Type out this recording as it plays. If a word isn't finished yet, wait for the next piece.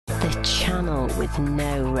channel with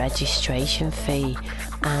no registration fee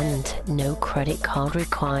and no credit card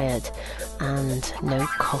required and no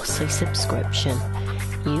costly subscription.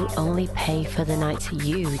 You only pay for the nights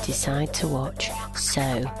you decide to watch,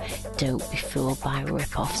 so don't be fooled by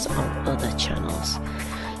rip-offs on other channels.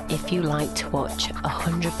 If you like to watch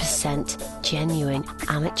 100% genuine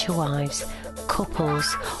amateur wives,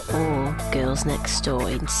 couples or girls next door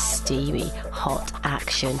in steamy hot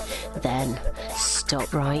action, then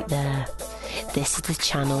stop right there. This is the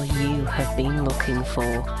channel you have been looking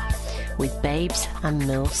for. With babes and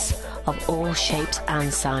milfs of all shapes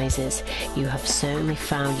and sizes, you have certainly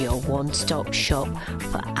found your one-stop shop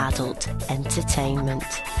for adult entertainment.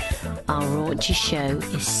 Our raunchy show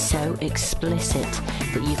is so explicit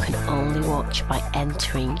that you can only watch by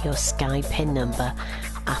entering your Sky PIN number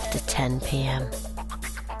after 10 PM.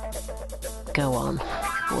 Go on,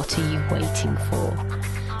 what are you waiting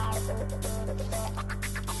for?